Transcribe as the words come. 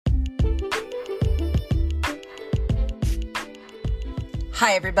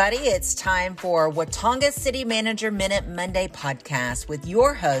Hi, everybody. It's time for Watonga City Manager Minute Monday podcast with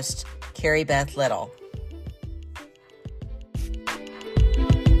your host, Karrie Beth Little.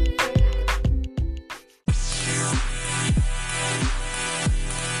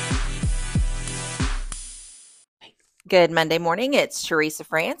 Good Monday morning. It's Teresa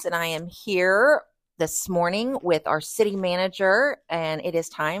France, and I am here this morning with our city manager, and it is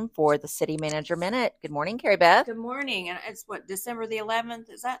time for the City Manager Minute. Good morning, Karrie Beth. Good morning. And it's December the 11th?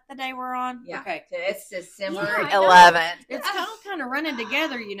 Is that the day we're on? Yeah. Okay. It's December Yeah, 11th. It's all kind of running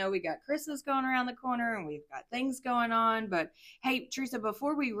together. You know, we got Christmas going around the corner and we've got things going on. But hey, Teresa,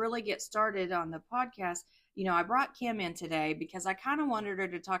 before we really get started on the podcast, you know, I brought Kim in today because I kind of wanted her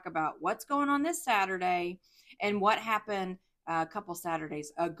to talk about what's going on this Saturday and what happened a couple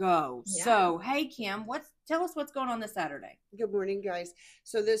Saturdays ago. Yeah. So, hey, Kim, tell us what's going on this Saturday. Good morning, guys.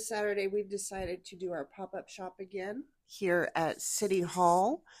 So this Saturday, we've decided to do our pop-up shop again here at City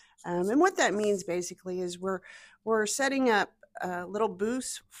Hall. And what that means basically is we're setting up little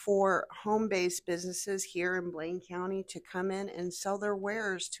booths for home-based businesses here in Blaine County to come in and sell their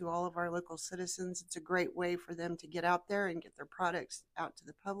wares to all of our local citizens. It's a great way for them to get out there and get their products out to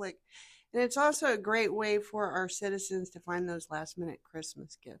the public. And it's also a great way for our citizens to find those last-minute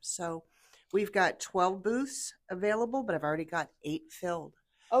Christmas gifts. So we've got 12 booths available, but I've already got 8 filled.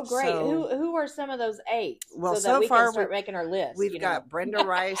 Oh, great. So, who are some of those 8? Well, so that we far, can start making our list. We've got Brenda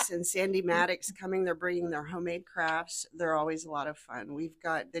Rice and Sandy Maddox coming. They're bringing their homemade crafts. They're always a lot of fun. We've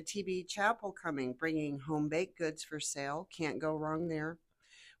got the TB Chapel coming, bringing home baked goods for sale. Can't go wrong there.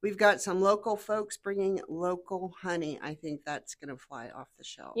 We've got some local folks bringing local honey. I think that's going to fly off the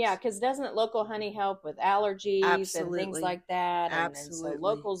shelves. Yeah, because doesn't local honey help with allergies Absolutely. and things like that? Absolutely. And so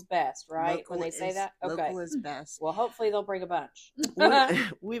local's best, right? Local when they say that? Okay. Local is best. Well, hopefully they'll bring a bunch.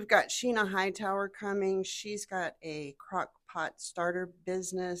 We've got Sheena Hightower coming. She's got a crock pot starter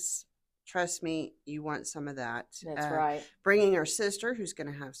business. Trust me, you want some of that. That's right. Bringing her sister, who's going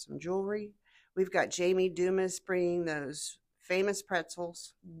to have some jewelry. We've got Jamie Dumas bringing those famous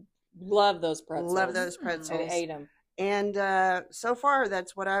pretzels. Love those pretzels. Love those pretzels. I ate them. And so far,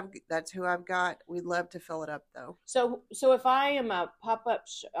 that's who I've got. We'd love to fill it up, though. So if I am a pop-up,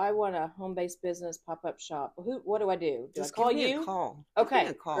 I want a home-based business pop-up shop. What do I do? Do Just I call give me you? A call. Okay, give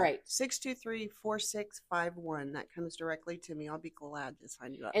me a call. Great. 623-4651. That comes directly to me. I'll be glad to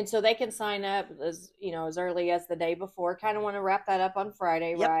sign you up. And so they can sign up as early as the day before. Kind of want to wrap that up on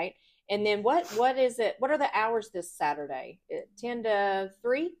Friday, yep. Right? And then what is it? What are the hours this Saturday? 10 to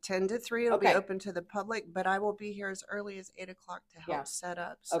 3? 10 to 3. It'll be open to the public, but I will be here as early as 8 o'clock to help set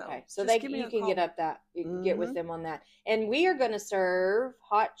up. So okay. So you can get up that. You can get with them on that. And we are going to serve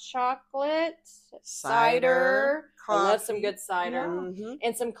hot chocolate, cider, coffee. I love some good cider,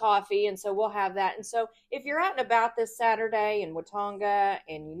 and some coffee. And so we'll have that. And so if you're out and about this Saturday in Watonga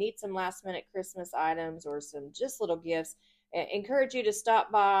and you need some last minute Christmas items or some just little gifts, encourage you to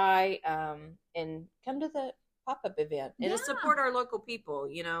stop by and come to the pop-up event and to support our local people,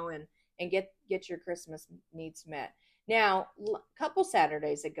 and get your Christmas needs met. Now, a couple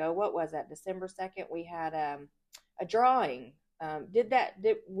Saturdays ago, what was that? December 2nd, we had a drawing.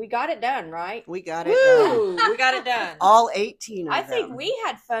 We got it done, right? We got it done. We got it done. All 18 of them. I think we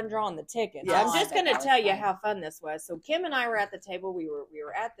had fun drawing the tickets. Yes. I'm just going to tell you how fun this was. So Kim and I were at the table. We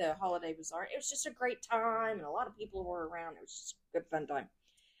were at the Holiday Bazaar. It was just a great time, and a lot of people were around. It was just a good fun time.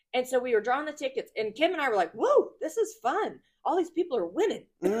 And so we were drawing the tickets, and Kim and I were like, "Whoa, this is fun! All these people are winning."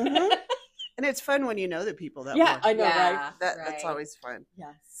 Mm-hmm. And it's fun when you know the people that yeah, won. I know, right? That's always fun.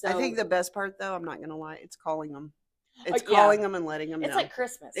 Yeah. So, I think the best part, though, I'm not going to lie, it's calling them. It's yeah. calling them and letting them know. It's like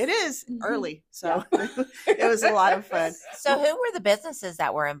Christmas. It is early, so it was a lot of fun. So who were the businesses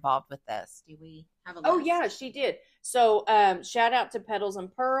that were involved with this? Do we have a list? Oh, yeah, she did. So shout out to Petals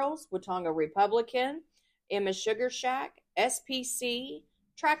and Pearls, Watonga Republican, Emma's Sugar Shack, SPC,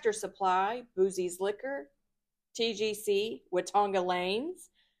 Tractor Supply, Boozy's Liquor, TGC, Watonga Lanes,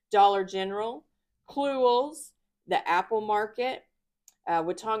 Dollar General, Cluel's, The Apple Market,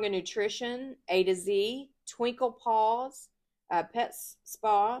 Watonga Nutrition, A to Z, Twinkle Paws, Pet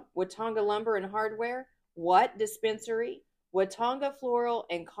Spa, Watonga Lumber and Hardware, What Dispensary, Watonga Floral,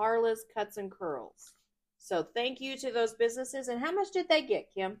 and Carla's Cuts and Curls. So thank you to those businesses. And how much did they get,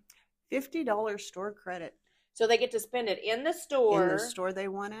 Kim? $50 store credit. So they get to spend it in the store. In the store they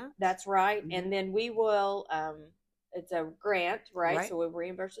want at. That's right. Mm-hmm. And then we will, it's a grant, right? So we'll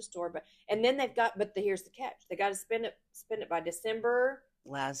reimburse the store. And then here's the catch. They got to spend it by December.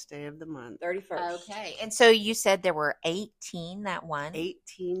 Last day of the month. 31st. Okay. And so you said there were 18 that won?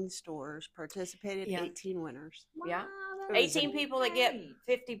 18 stores participated, 18 winners. Wow, yeah. 18 people that get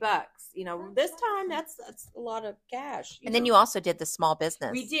 $50. This time that's a lot of cash. And then you also did the small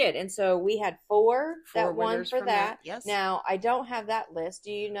business. We did, and so we had four that won for that. Yes. Now I don't have that list.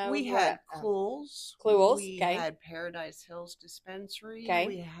 Do you know? We had Cluel's. We had Paradise Hills Dispensary. Okay.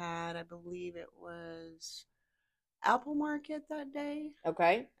 We had, I believe it was Apple Market that day.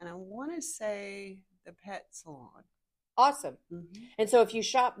 Okay. And I want to say the Pet Salon. Awesome. Mm-hmm. And so if you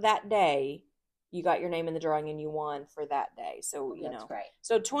shop that day, you got your name in the drawing and you won for that day. So, that's great.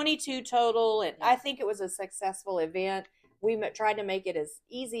 So 22 total. And I think it was a successful event. We tried to make it as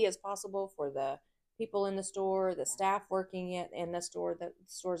easy as possible for the people in the store, the staff working in the store, the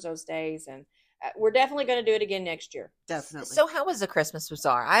stores those days. And we're definitely going to do it again next year. Definitely. So how was the Christmas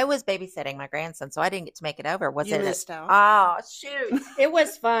bazaar? I was babysitting my grandson, so I didn't get to make it over. You missed out. Oh, shoot. It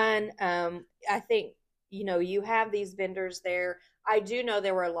was fun. I think, you have these vendors there. I do know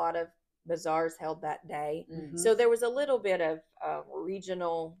there were a lot of bazaars held that day. Mm-hmm. So there was a little bit of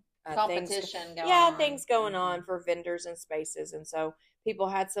regional competition things going on for vendors and spaces. And so people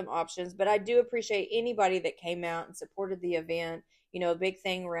had some options. But I do appreciate anybody that came out and supported the event. A big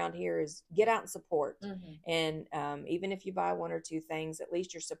thing around here is get out and support. Mm-hmm. And even if you buy one or two things, at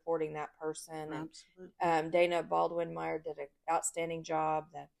least you're supporting that person. Absolutely. And Dana Baldwin-Meyer did an outstanding job.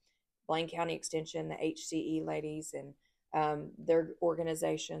 The Blaine County Extension, the HCE ladies, and their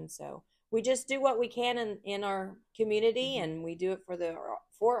organization. So we just do what we can in our community, mm-hmm. and we do it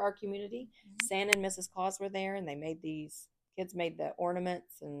for our community. Mm-hmm. Santa and Mrs. Claus were there, and kids made the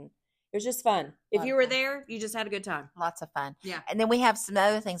ornaments, and it was just fun. If you were there, you just had a good time. Lots of fun. Yeah. And then we have some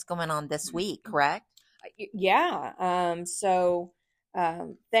other things going on this week, correct? Yeah. So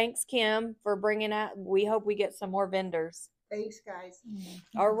thanks, Kim, for bringing out. We hope we get some more vendors. Thanks, guys.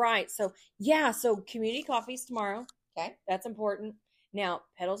 Mm-hmm. All right. So community coffees tomorrow. Okay. That's important. Now,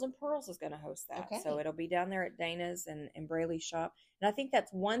 Petals and Pearls is going to host that. Okay. So it'll be down there at Dana's and Braley's shop. And I think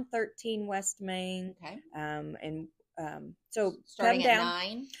that's 113 West Main. Okay. So starting come down. At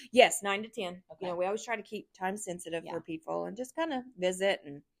 9? Yes, 9 to 10. Okay. We always try to keep time sensitive for people and just kind of visit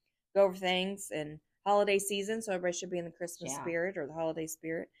and go over things, and holiday season. So everybody should be in the Christmas spirit or the holiday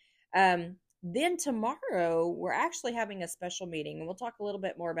spirit. Then tomorrow we're actually having a special meeting, and we'll talk a little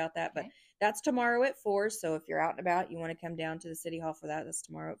bit more about that, but that's tomorrow at 4. So if you're out and about, you want to come down to the City Hall for that, that's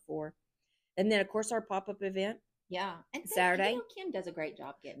tomorrow at 4. And then of course our pop-up event. Yeah. And Saturday. Kim does a great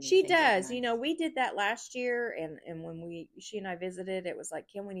job getting She does. We did that last year, and when she and I visited, it was like,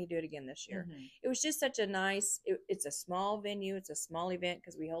 Kim, we need to do it again this year. Mm-hmm. It was just such a nice, it's a small venue. It's a small event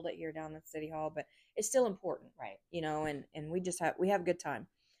because we hold it here down at City Hall, but it's still important. Right. And we have a good time.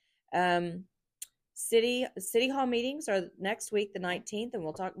 City Hall meetings are next week, the 19th, and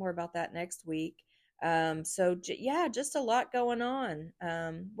we'll talk more about that next week. Just a lot going on.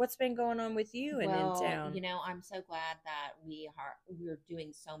 What's been going on with you in town? I'm so glad that we're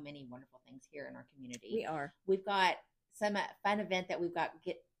doing so many wonderful things here in our community. We are. We've got some fun event that we've got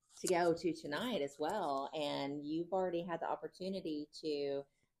to go to tonight as well, and you've already had the opportunity to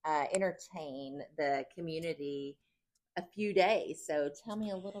entertain the community a few days. So tell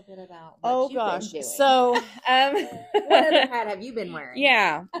me a little bit about what you've been doing. So what other hat have you been wearing?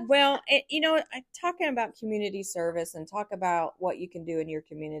 Yeah. Well, talking about community service and talk about what you can do in your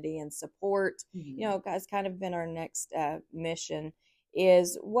community and support, mm-hmm. Has kind of been our next mission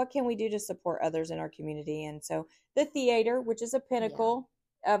is what can we do to support others in our community? And so the theater, which is a pinnacle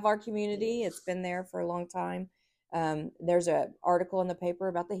of our community, it's been there for a long time. There's an article in the paper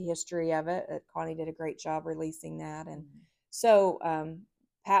about the history of it. Connie did a great job releasing that. And so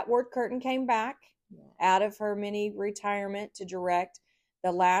Pat Ward Curtin came back out of her mini retirement to direct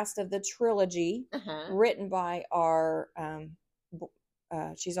the last of the trilogy written by our,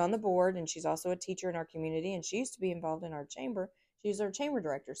 she's on the board, and she's also a teacher in our community, and she used to be involved in our chamber. She's our chamber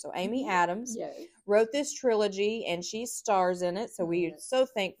director. So Amy Adams wrote this trilogy, and she stars in it. So we're so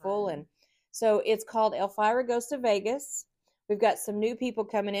thankful. And so it's called Elvira Goes to Vegas. We've got some new people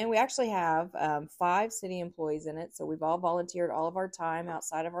coming in. We actually have 5 city employees in it. So we've all volunteered all of our time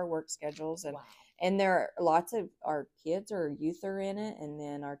outside of our work schedules. And there are lots of our kids or youth are in it. And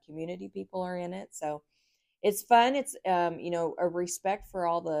then our community people are in it. So it's fun. It's, a respect for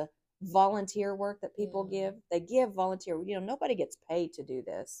all the volunteer work that people give. They give volunteer. Nobody gets paid to do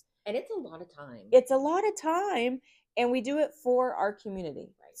this. And it's a lot of time. It's a lot of time. And we do it for our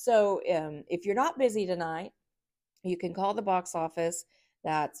community. Right. So if you're not busy tonight, you can call the box office.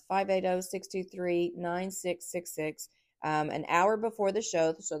 That's 580-623-9666. An hour before the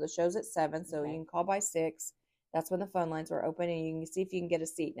show. So the show's at 7. So you can call by 6. That's when the phone lines are open, and you can see if you can get a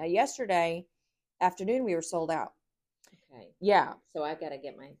seat. Now, yesterday afternoon, we were sold out. Okay. Yeah. So I got to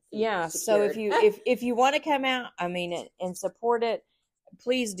get my secured. So if you want to come out, I mean, and support it,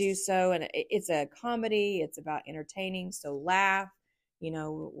 please do so. And it's a comedy. It's about entertaining. So laugh.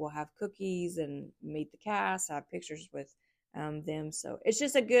 We'll have cookies and meet the cast. I have pictures with them. So it's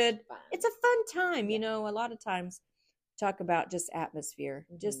just it's a fun time. A lot of times talk about just atmosphere.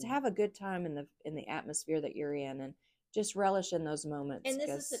 Just have a good time in the atmosphere that you're in, and just relish in those moments. And this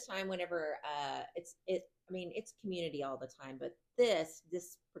is the time whenever it's community all the time, but this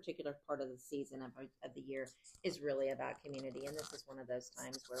particular part of the season of the year is really about community, and this is one of those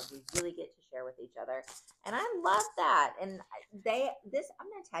times where we really get to share with each other, and I love that. And I'm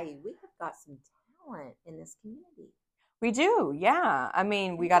going to tell you, we have got some talent in this community. We do, yeah. I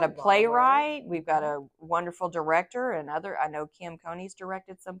mean, we got a playwright, we've got a wonderful director, and I know Kim Coney's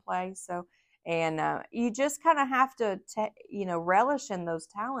directed some plays. So, and you just kind of have to, relish in those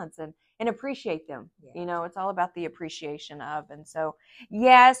talents and appreciate them. Yeah. It's all about the appreciation of. And so,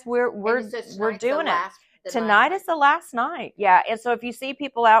 yes, we're doing it. Tonight is the last night. Yeah. And so if you see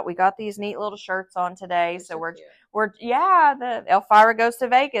people out, we got these neat little shirts on today. So we're the Elvira goes to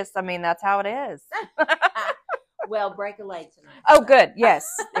Vegas. I mean, that's how it is. Well, break a leg tonight. Oh, good. Yes.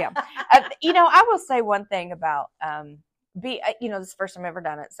 Yeah. I will say one thing about this is the first time I've ever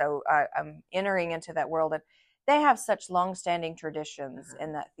done it. So I'm entering into that world, and they have such long-standing traditions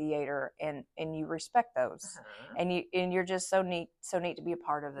in that theater, and you respect those, and you're just so neat to be a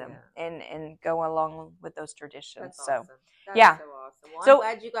part of them, and go along with those traditions. That's so awesome. That's so awesome. Well,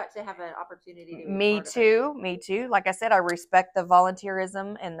 I'm glad you got to have an opportunity to be me too. Like I said, I respect the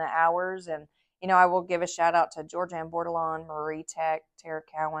volunteerism and the hours, and I will give a shout out to Georgianne Bordelon, Marie Tech, Tara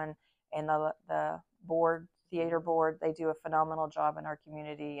Cowan, and the theater board. They do a phenomenal job in our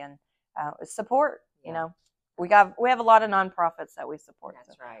community, and support. Yeah. We have a lot of nonprofits that we support.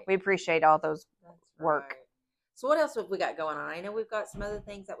 That's right. We appreciate all those work. Right. So what else have we got going on? I know we've got some other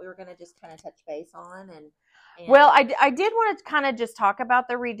things that we were going to just kind of touch base on, and well, I did want to kind of just talk about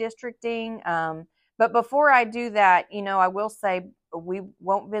the redistricting. But before I do that, I will say we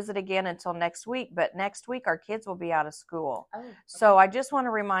won't visit again until next week. But next week, our kids will be out of school. Oh, okay. So I just want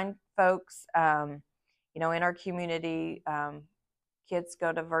to remind folks, in our community, kids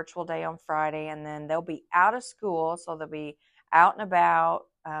go to virtual day on Friday, and then they'll be out of school. So they'll be out and about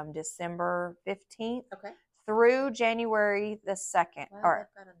December 15th through January the 2nd. Wow, they've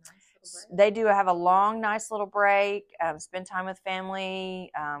got a nice little break. They do have a long, nice little break, spend time with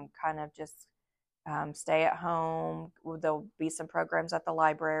family, kind of just stay at home. There'll be some programs at the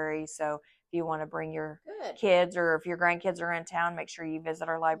library. So if you want to bring your kids, or if your grandkids are in town, make sure you visit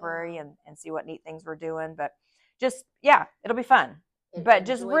our library and see what neat things we're doing. But just, it'll be fun. But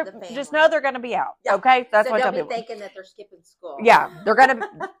just know they're going to be out. Yeah. Okay. That's so what they'll be thinking that they're skipping school. Yeah. They're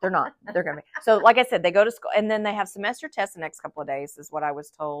not. They're going to be. So like I said, they go to school, and then they have semester tests the next couple of days is what I was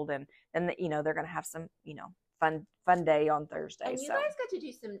told. And then, they're going to have some, fun day on Thursday. And you guys got to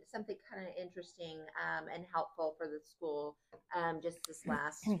do something kind of interesting and helpful for the school. Just this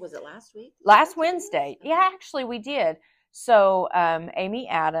was it last week? Last Wednesday. Okay. Yeah, actually we did. So Amy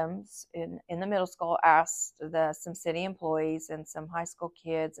Adams in the middle school asked some city employees and some high school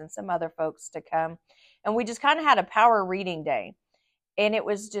kids and some other folks to come, and we just kind of had a power reading day. And it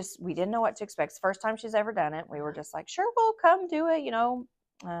was just, we didn't know what to expect. It's the first time she's ever done it. We were just like, sure, we'll come do it,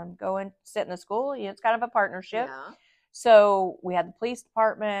 go and sit in the school. It's kind of a partnership. Yeah. So we had the police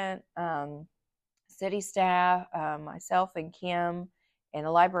department, city staff, myself and Kim, and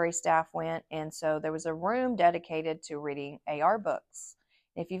the library staff went. And so there was a room dedicated to reading AR books.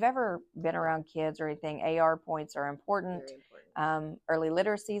 If you've ever been around kids or anything, AR points are important. Very important. Early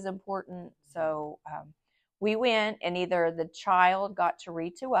literacy is important. So we went, and either the child got to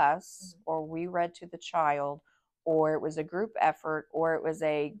read to us, or we read to the child, or it was a group effort, or it was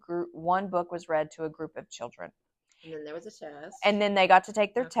one book was read to a group of children. And then there was a test. And then they got to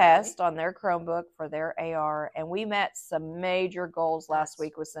take their test on their Chromebook for their AR. And we met some major goals last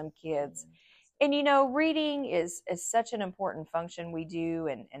week with some kids. And, reading is such an important function we do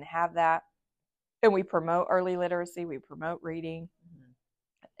and have that. And we promote early literacy. We promote reading. Mm-hmm.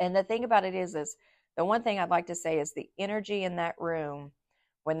 And the thing about it is the one thing I'd like to say is the energy in that room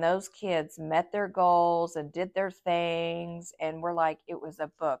when those kids met their goals and did their things. And we're like, it was a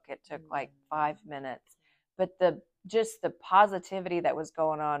book. It took like 5 minutes. But the positivity that was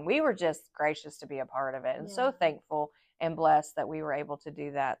going on, we were just gracious to be a part of it, and so thankful and blessed that we were able to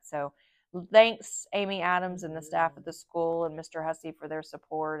do that. So thanks Amy Adams and the staff at the school and Mr. Hussey for their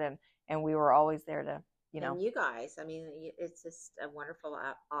support, and we were always there to, And you guys, I mean, it's just a wonderful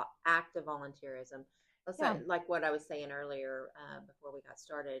act of volunteerism. Like what I was saying earlier before we got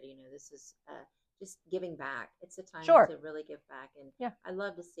started, this is just giving back. It's a time Sure. to really give back. And Yeah. I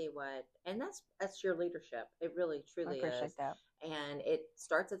love to see and that's your leadership. It really, truly I appreciate is. that. And it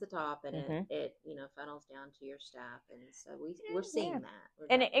starts at the top and Mhm. it funnels down to your staff. And so we're seeing that.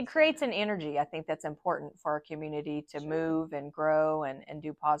 And it creates an energy, I think, that's important for our community to move and grow and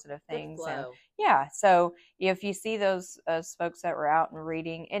do positive things. Good flow. And so if you see those folks that were out and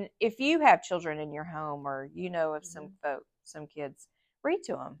reading, and if you have children in your home or of some kids, read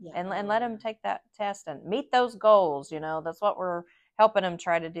to them and let them take that test and meet those goals. That's what we're helping them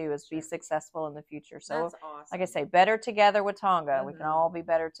try to do, is be successful in the future. So that's awesome. Like I say, better together with Tonga. We can all be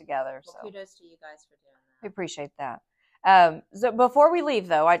better together. Well, so kudos to you guys for doing that. We appreciate that. So before we leave,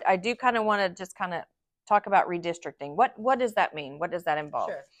 though, I do kind of want to just kind of talk about redistricting. What does that mean? What does that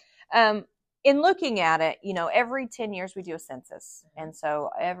involve? Sure. In looking at it, every 10 years we do a census. And so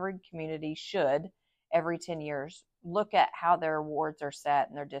every community should, every 10 years, look at how their wards are set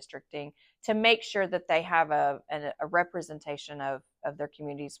and their districting to make sure that they have a representation of their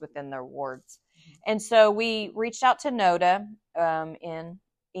communities within their wards. And so we reached out to NODA in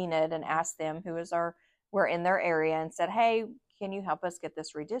Enid and asked them who were in their area and said, hey, can you help us get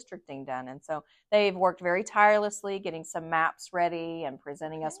this redistricting done? And so they've worked very tirelessly getting some maps ready and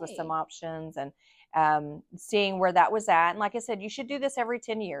presenting us with some options and seeing where that was at. And like I said, you should do this every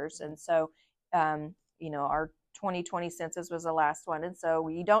 10 years. And so, our 2020 census was the last one. And so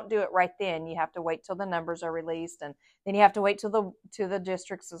you don't do it right then. You have to wait till the numbers are released, and then you have to wait till the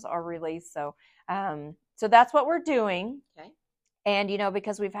districts are released. So that's what we're doing. Okay. And,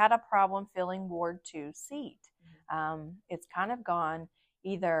 because we've had a problem filling Ward 2 seat. It's kind of gone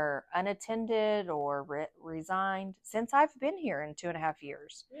either unattended or resigned since I've been here in 2.5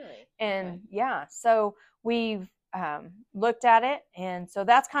 years. Really? And so we've looked at it. And so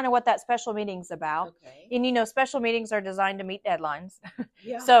that's kind of what that special meeting's about. Okay. And, special meetings are designed to meet deadlines.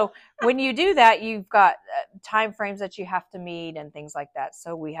 Yeah. So when you do that, you've got time frames that you have to meet and things like that.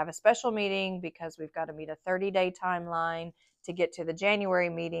 So we have a special meeting because we've got to meet a 30-day timeline to get to the January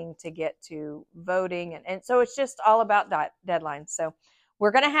meeting, to get to voting. And so it's just all about deadlines. So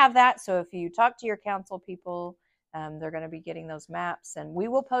we're going to have that. So if you talk to your council people, they're going to be getting those maps, and we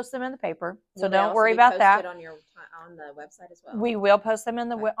will post them in the paper. So don't worry about that. On the website as well. We will post them on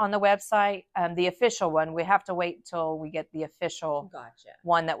the website. The official one, we have to wait till we get the official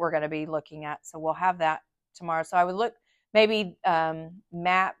one that we're going to be looking at. So we'll have that tomorrow. So I would look maybe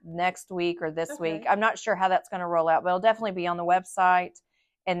map next week or this week. I'm not sure how that's going to roll out, but it'll definitely be on the website.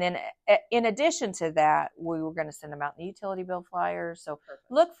 And then in addition to that, we were going to send them out in the utility bill flyers. So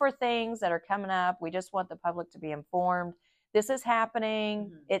look for things that are coming up. We just want the public to be informed. This is happening.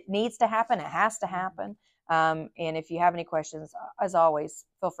 Mm-hmm. It needs to happen. It has to happen. And if you have any questions, as always,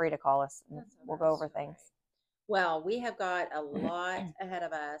 feel free to call us and we'll go over things. Well, we have got a lot ahead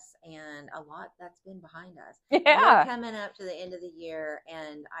of us and a lot that's been behind us. Yeah. We're coming up to the end of the year.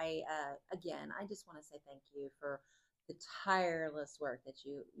 And I just want to say thank you for the tireless work that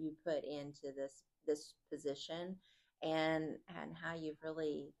you put into this position and how you've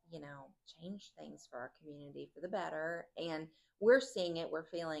really, changed things for our community for the better. And we're seeing it, we're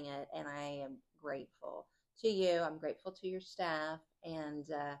feeling it. And I am grateful to you. I'm grateful to your staff, and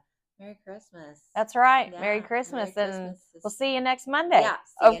Merry Christmas. That's right. Yeah, Merry Christmas. Merry And Christmas. we'll see you next Monday. Yeah.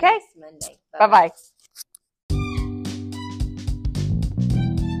 See you next Monday. Bye-bye.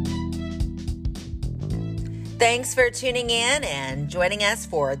 Thanks for tuning in and joining us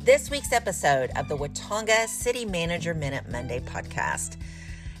for this week's episode of the Watonga City Manager Minute Monday podcast.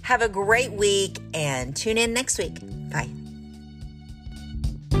 Have a great week and tune in next week. Bye.